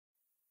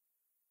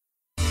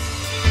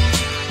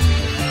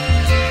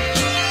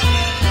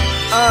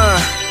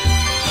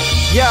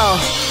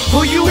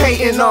Who you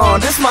hating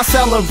on? This my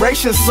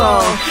celebration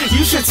song.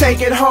 You should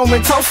take it home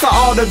and toast to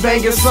all the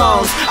bangin'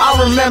 songs.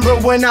 I remember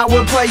when I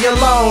would play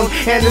alone,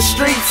 and the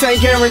streets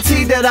ain't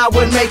guaranteed that I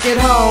would make it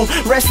home.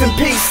 Rest in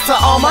peace to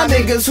all my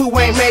niggas who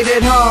ain't made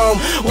it home.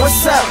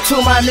 What's up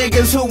to my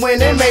niggas who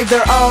went and made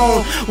their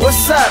own?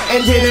 What's up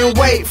and didn't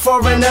wait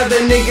for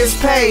another nigga's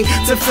pay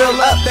to fill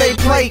up they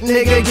plate,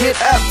 nigga, get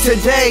up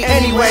today.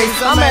 Anyways,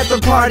 I'm at the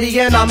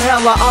party and I'm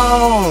hella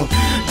on.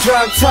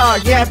 Drug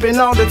talk, yapping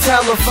on the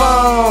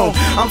telephone.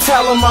 I'm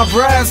telling my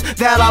bros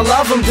that I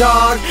love them,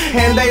 dog.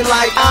 And they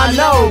like, I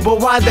know,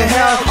 but why the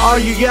hell are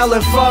you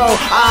yelling for?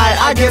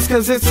 I guess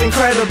cause it's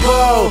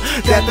incredible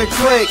that the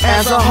clique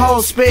as a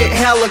whole spit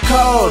hella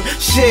cold.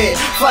 Shit,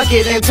 fuck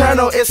it,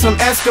 internal, it's some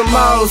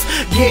Eskimoes.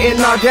 Getting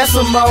our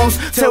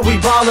decimals till we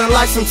ballin'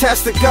 like some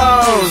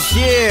testicles.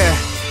 Yeah,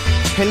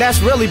 and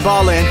that's really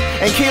ballin'.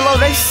 And Quillo,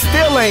 they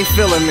still ain't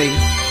feeling me.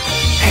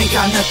 Ain't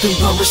got nothing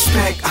but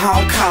respect, I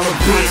don't call a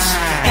bitch.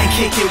 Ain't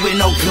kick it with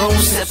no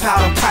goons, step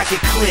out of pocket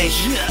click.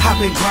 I've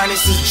been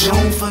grinding since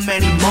June for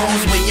many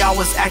moons. When y'all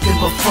was acting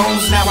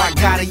buffoons, now I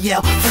gotta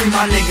yell, free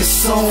my niggas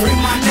soon.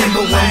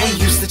 Remember when we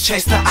used to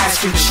chase the ice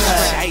cream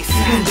truck,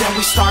 and then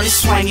we started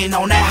swinging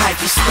on that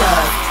hypey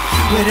stuff.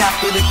 But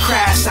after the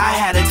crash, I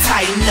had to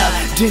tighten up.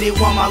 Did it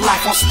while my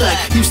life on stuck.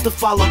 Used to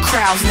follow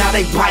crowds, now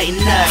they biting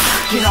up.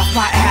 Get off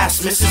my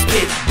ass, Mrs.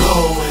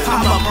 Pitbull.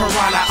 I'm a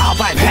piranha, I'll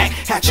bite back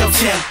at your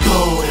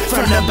temple.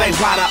 From the Bay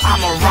Water,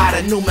 I'm a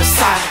rider, new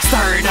Messiah.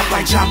 Stir it up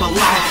like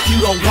jambalaya.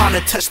 You don't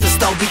wanna touch the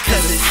stove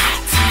because it's hot.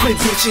 Quit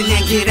bitching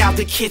and get out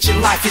the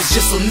kitchen. Life is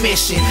just a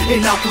mission.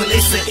 In Oakland,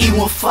 it's an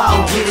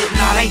E14. Get it?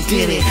 Nah, they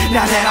did it.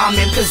 Now that I'm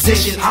in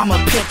position, I'ma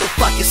pimp the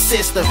fucking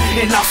system.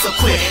 And also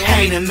quit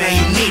hating, man.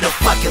 You need to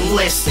fucking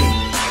listen.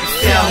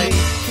 Feel me?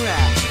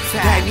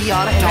 Baby,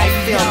 y'all don't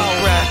feel me,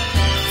 bruh.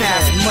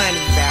 Fast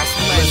money,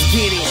 let's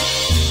get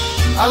it.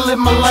 I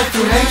live my life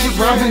through hatred,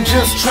 bro, I've been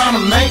just trying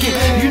to make it.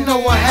 You know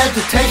I had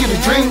to take it,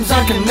 the dreams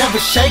I can never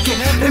shake it.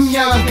 Them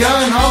young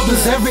gun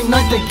holders, every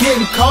night they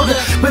getting colder,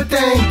 but they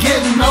ain't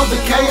getting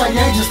older.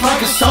 KIA just like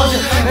a soldier,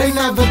 they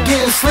never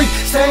getting sleep,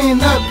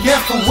 staying up,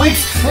 yeah, for weeks.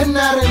 And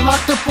now they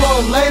locked up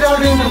or laid out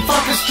in the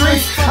fucking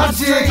streets. I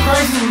did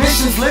crazy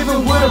missions,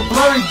 living with a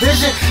blurry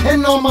vision,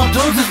 and all my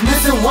dudes is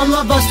missing. One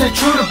love, I stay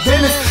true to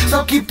business,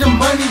 so keep the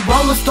money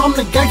rolling, storm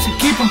the gates and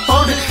keep them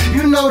folded.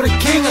 You know the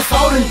king is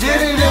holding, did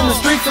it in the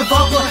streets of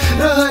Oakland.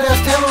 The hood has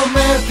terror,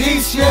 man,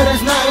 peace, yeah,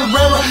 there's nothing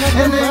rarer.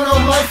 And ain't no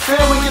life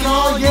fair, we can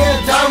all, yeah,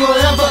 die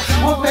wherever.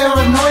 With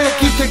paranoia,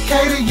 keep the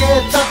cater,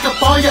 yeah, tucked up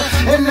on ya.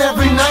 And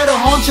every night I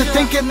haunt you,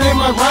 thinking they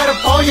might ride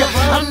up on ya.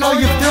 I know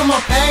you feel my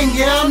pain,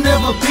 yeah, I'll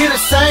never be the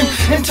same.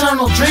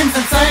 Internal dreams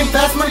insane,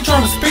 fast money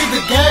trying to speed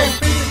the game.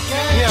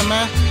 Yeah,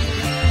 man,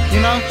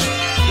 you know,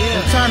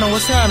 Internal,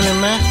 what's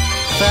happening, man?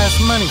 Fast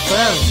money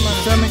forever, you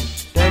feel me?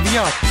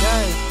 Davio,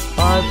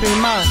 R.I.P.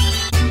 mine.